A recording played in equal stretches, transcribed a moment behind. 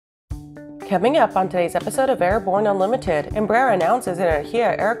Coming up on today's episode of Airborne Unlimited, Embraer announces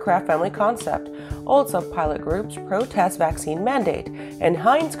Energia aircraft family concept, old sub-pilot groups protest vaccine mandate, and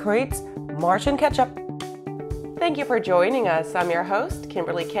Heinz creates Martian Ketchup. Thank you for joining us. I'm your host,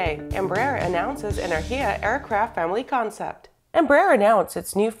 Kimberly Kay. Embraer announces Energia aircraft family concept. Embraer announced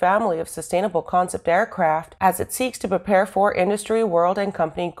its new family of sustainable concept aircraft as it seeks to prepare for industry, world, and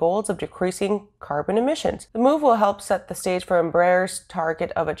company goals of decreasing carbon emissions. The move will help set the stage for Embraer's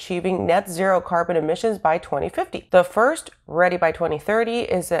target of achieving net zero carbon emissions by 2050. The first, ready by 2030,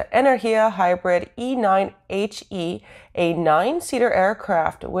 is the Energia Hybrid E9-HE, a 9-seater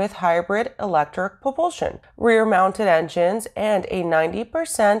aircraft with hybrid electric propulsion, rear-mounted engines, and a 90%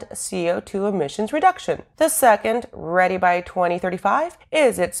 CO2 emissions reduction. The second, ready by 2035,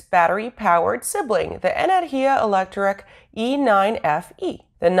 is its battery-powered sibling, the Energia Electric E9-FE.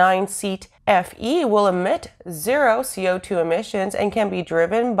 The 9-seat FE will emit zero CO2 emissions and can be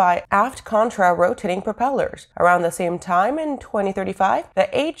driven by aft contra-rotating propellers. Around the same time in 2035, the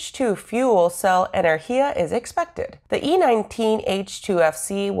H2 Fuel Cell Energia is expected. The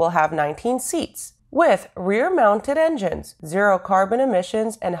E19H2FC will have 19 seats, with rear-mounted engines, zero carbon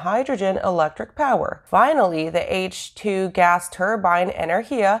emissions, and hydrogen electric power. Finally, the H2 gas turbine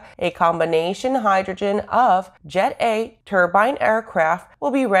Energia, a combination hydrogen of Jet A turbine aircraft,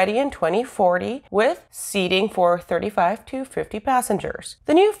 will be ready in 2040 with seating for 35 to 50 passengers.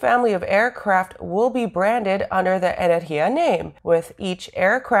 The new family of aircraft will be branded under the Energia name, with each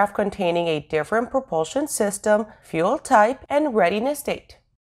aircraft containing a different propulsion system, fuel type, and readiness date.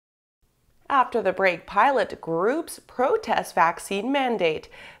 After the break, pilot groups protest vaccine mandate.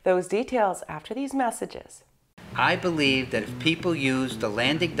 Those details after these messages. I believe that if people use the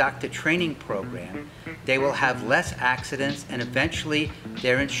landing doctor training program, they will have less accidents and eventually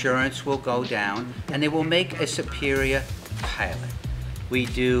their insurance will go down and they will make a superior pilot. We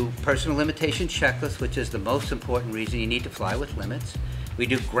do personal limitation checklists, which is the most important reason you need to fly with limits. We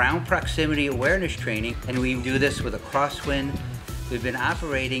do ground proximity awareness training, and we do this with a crosswind. We've been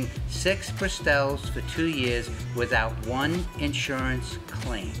operating 6 Bristells for 2 years without one insurance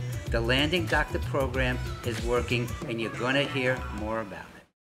claim. The Landing Doctor program is working, and you're going to hear more about it.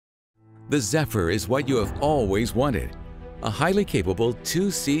 The Zephyr is what you have always wanted. A highly capable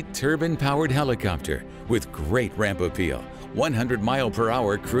 2-seat turbine-powered helicopter with great ramp appeal,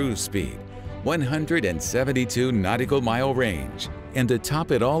 100-mile-per-hour cruise speed, 172 nautical mile range, and to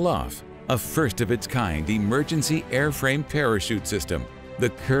top it all off, a first-of-its-kind emergency airframe parachute system, the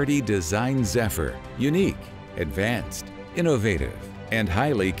Curdy Design Zephyr. Unique, advanced, innovative, and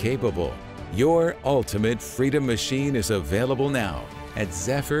highly capable. Your ultimate freedom machine is available now at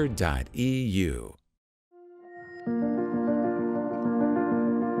zephyr.eu.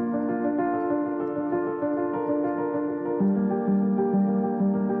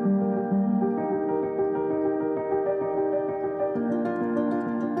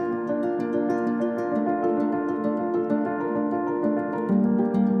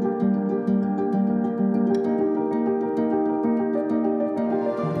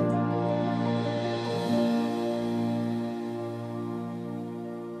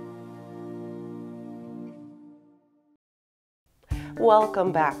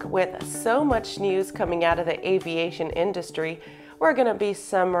 Welcome back. With so much news coming out of the aviation industry, we're going to be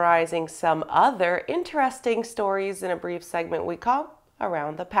summarizing some other interesting stories in a brief segment we call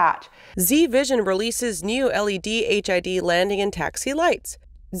Around the Patch. XeVision releases new LED HID landing and taxi lights.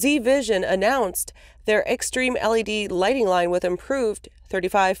 XeVision announced their extreme LED lighting line with improved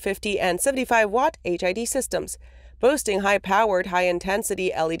 35, 50, and 75-watt HID systems. Boasting high-powered,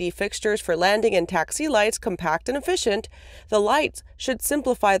 high-intensity LED fixtures for landing and taxi lights, compact and efficient, the lights should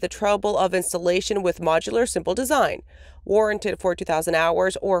simplify the trouble of installation with modular, simple design. Warranted for 2,000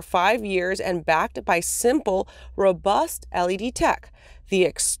 hours or 5 years and backed by simple, robust LED tech, the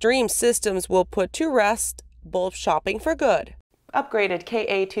extreme systems will put to rest bulb shopping for good. Upgraded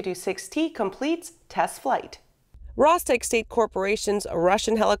KA-226T completes test flight. Rostec State Corporation's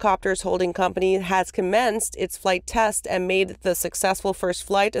Russian Helicopters Holding Company has commenced its flight test and made the successful first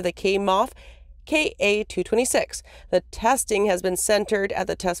flight of the KMOF KA-226. The testing has been centered at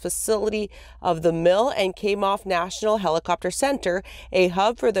the test facility of the MIL and KMOF National Helicopter Center, a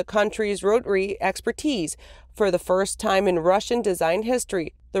hub for the country's rotary expertise. For the first time in Russian design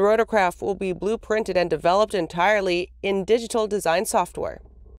history, the rotorcraft will be blueprinted and developed entirely in digital design software.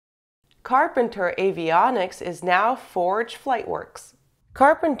 Carpenter Avionics is now Forge Flightworks.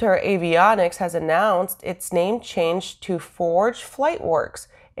 Carpenter Avionics has announced its name change to Forge Flightworks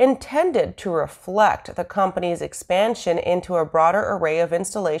intended to reflect the company's expansion into a broader array of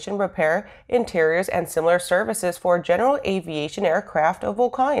installation, repair, interiors, and similar services for general aviation aircraft of all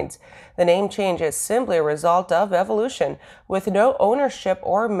kinds. The name change is simply a result of evolution, with no ownership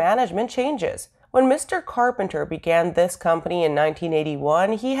or management changes. When Mr. Carpenter began this company in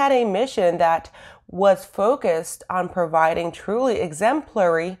 1981, he had a mission that was focused on providing truly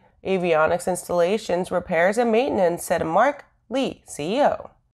exemplary avionics installations, repairs, and maintenance, said Mark Lee, CEO.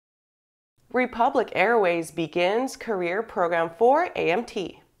 Republic Airways begins career program for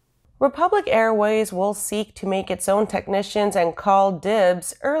AMT. Republic Airways will seek to make its own technicians and call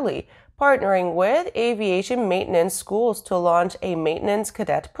dibs early, partnering with aviation maintenance schools to launch a maintenance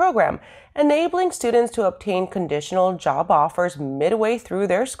cadet program, enabling students to obtain conditional job offers midway through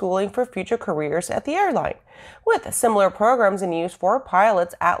their schooling for future careers at the airline. With similar programs in use for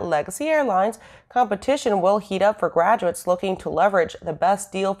pilots at legacy airlines, competition will heat up for graduates looking to leverage the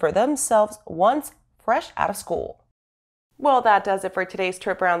best deal for themselves once fresh out of school. Well, that does it for today's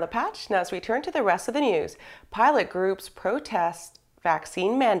trip around the patch. Now let's return to the rest of the news. Pilot groups protest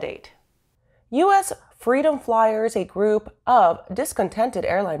vaccine mandate. U.S. Freedom Flyers, a group of discontented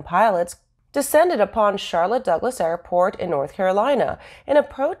airline pilots, descended upon Charlotte Douglas Airport in North Carolina in a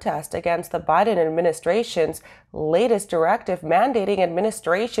protest against the Biden administration's latest directive mandating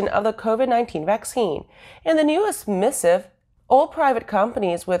administration of the COVID-19 vaccine. In the newest missive, all private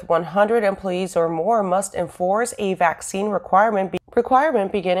companies with 100 employees or more must enforce a vaccine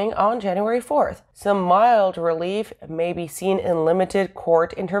requirement beginning on January 4th. Some mild relief may be seen in limited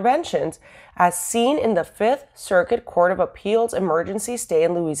court interventions, as seen in the Fifth Circuit Court of Appeals emergency stay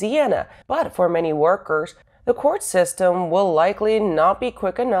in Louisiana. But for many workers, the court system will likely not be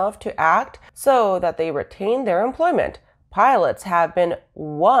quick enough to act so that they retain their employment. Pilots have been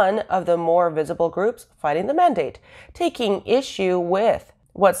one of the more visible groups fighting the mandate, taking issue with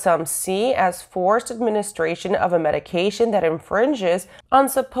what some see as forced administration of a medication that infringes on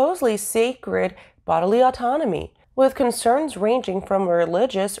supposedly sacred bodily autonomy, with concerns ranging from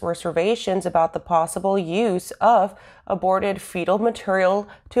religious reservations about the possible use of aborted fetal material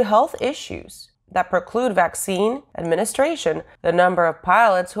to health issues that preclude vaccine administration. The number of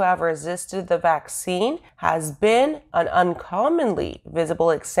pilots who have resisted the vaccine has been an uncommonly visible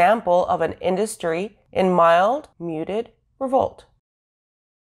example of an industry in mild, muted revolt.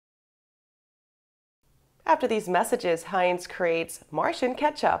 After these messages, Heinz creates Martian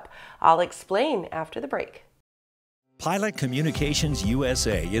Ketchup. I'll explain after the break. Pilot Communications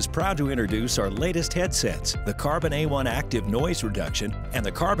USA is proud to introduce our latest headsets, the Carbon A1 Active Noise Reduction and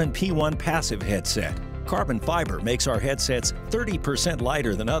the Carbon P1 Passive Headset. Carbon fiber makes our headsets 30%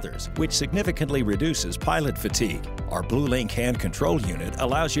 lighter than others, which significantly reduces pilot fatigue. Our BlueLink hand control unit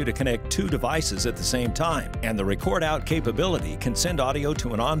allows you to connect two devices at the same time, and the record out capability can send audio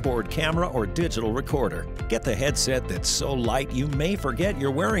to an onboard camera or digital recorder. Get the headset that's so light you may forget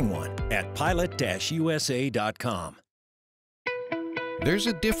you're wearing one at pilot-usa.com. There's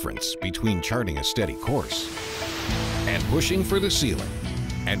a difference between charting a steady course and pushing for the ceiling.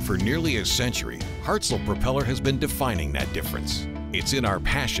 And for nearly a century, Hartzell Propeller has been defining that difference. It's in our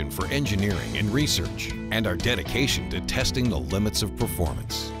passion for engineering and research and our dedication to testing the limits of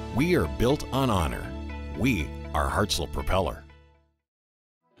performance. We are built on honor. We are Hartzell Propeller.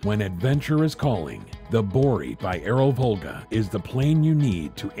 When adventure is calling, the Bory by Aero Volga is the plane you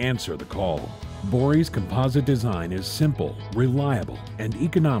need to answer the call. Bory's composite design is simple, reliable, and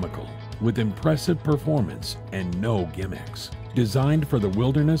economical, with impressive performance and no gimmicks. Designed for the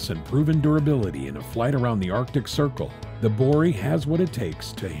wilderness and proven durability in a flight around the Arctic Circle, the Bory has what it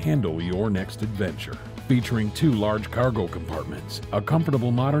takes to handle your next adventure. Featuring 2 large cargo compartments, a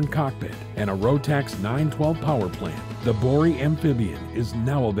comfortable modern cockpit, and a Rotax 912 power plant, the Bory Amphibian is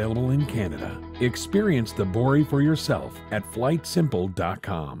now available in Canada. Experience the Bory for yourself at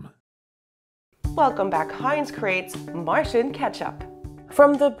flightsimple.com. Welcome back. Heinz creates Martian Ketchup.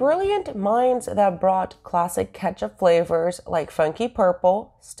 From the brilliant minds that brought classic ketchup flavors like Funky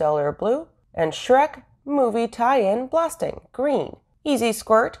Purple, Stellar Blue, and Shrek Movie tie-in Blastin Green, Easy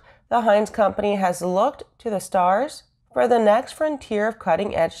Squirt, the Heinz company has looked to the stars for the next frontier of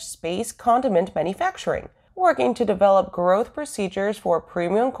cutting-edge space condiment manufacturing, working to develop growth procedures for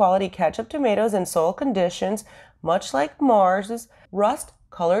premium quality ketchup tomatoes in soil conditions much like Mars's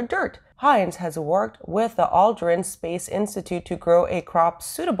rust-colored dirt. Heinz has worked with the Aldrin Space Institute to grow a crop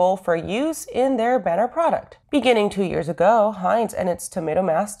suitable for use in their banner product. Beginning 2 years ago, Heinz and its Tomato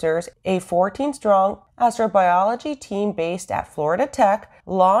Masters, a 14-strong astrobiology team based at Florida Tech,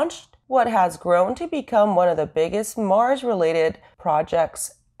 launched what has grown to become one of the biggest Mars-related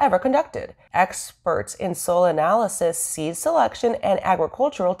projects ever conducted. Experts in soil analysis, seed selection, and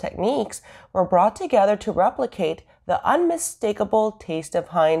agricultural techniques were brought together to replicate the unmistakable taste of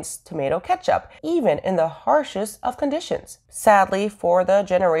Heinz tomato ketchup, even in the harshest of conditions. Sadly, for the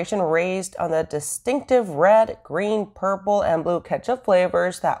generation raised on the distinctive red, green, purple, and blue ketchup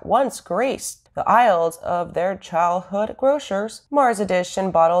flavors that once graced the aisles of their childhood grocers, Mars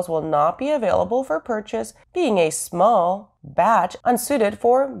Edition bottles will not be available for purchase, being a small batch unsuited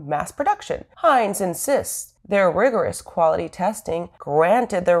for mass production. Heinz insists their rigorous quality testing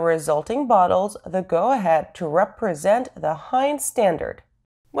granted the resulting bottles the go-ahead to represent the Heinz standard.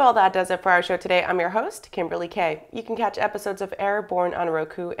 Well, that does it for our show today. I'm your host, Kimberly Kay. You can catch episodes of Airborne on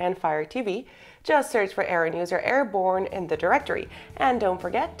Roku and Fire TV. Just search for Aero-News or Airborne in the directory. And don't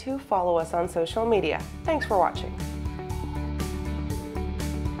forget to follow us on social media. Thanks for watching.